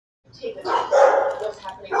take a look at what's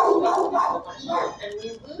happening and we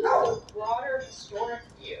lose the broader historic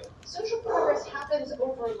view. Social progress happens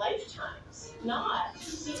over lifetimes, not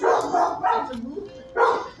seasons. It's a movement.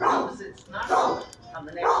 It's not on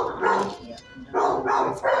the next media.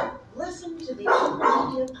 Listen to the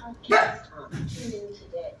media podcast on Tune In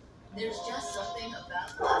Today. There's just something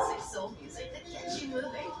about classic soul music that gets you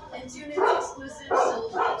moving. And TuneIn's exclusive Soul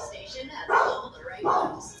Tape station has all the right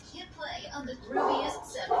moves. Hit play on the grooviest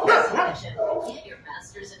 70s selection. Get your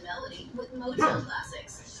masters in melody with Motown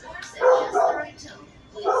classics. Or set just the right tone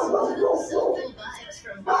with smooth, soulful vibes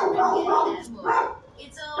from Marvin Gaye and more.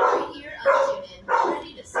 It's all right here on TuneIn,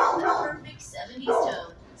 ready to set the perfect 70s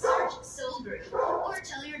tone. Search Soul Groove or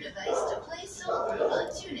tell your device to play Soul Groove on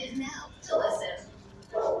TuneIn now to listen.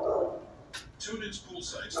 TuneIn's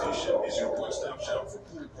Poolside Station is your one-stop shop for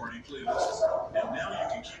pool party playlists. And now you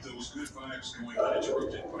can keep those good vibes going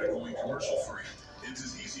uninterrupted by going commercial-free. It's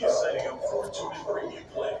as easy as signing up for a TuneIn Premium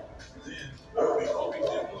plan. Then, you'll be pumping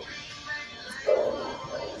demo.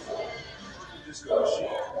 Disco machine.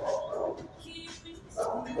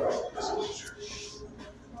 Disclosure.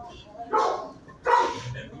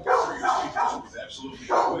 And more for your speakers with absolutely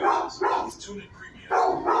no ads. With TuneIn Premium,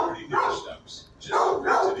 party never stops. Just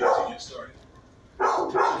upgrade today to get started.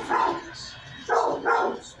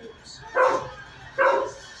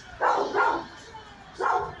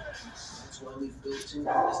 That's why we've built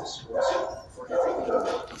TuneIn as the source for everything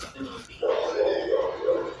MLB.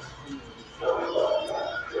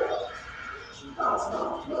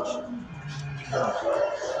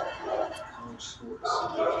 College sports.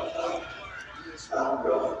 ESPN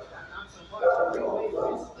Radio.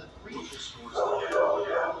 Local sports.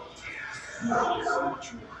 So much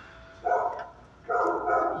more.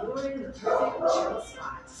 You're in the perfect chill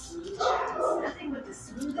spot. Smooth jazz. Nothing but the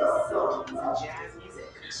smoothest songs and jazz music.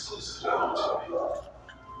 exclusive to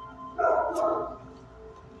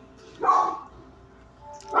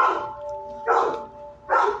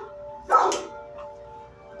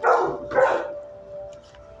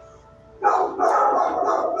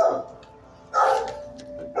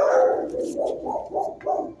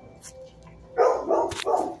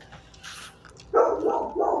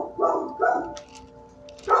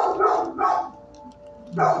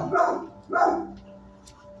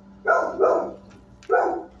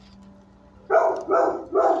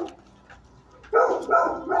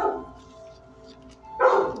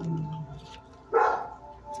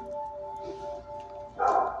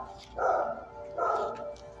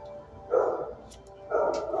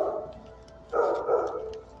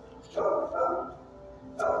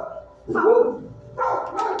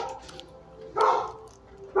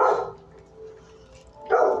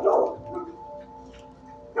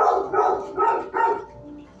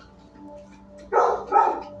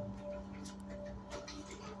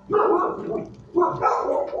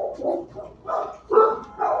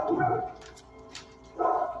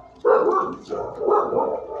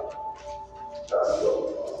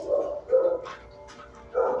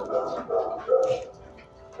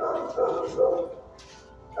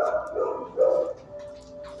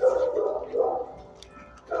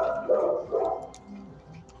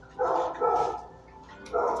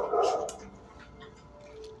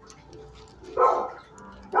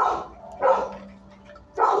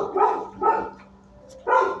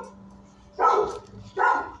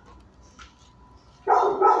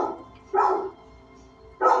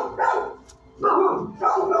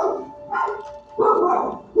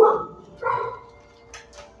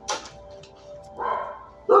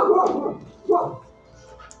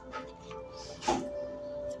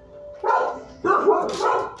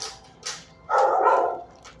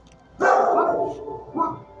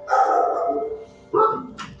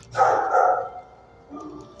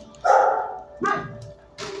Right.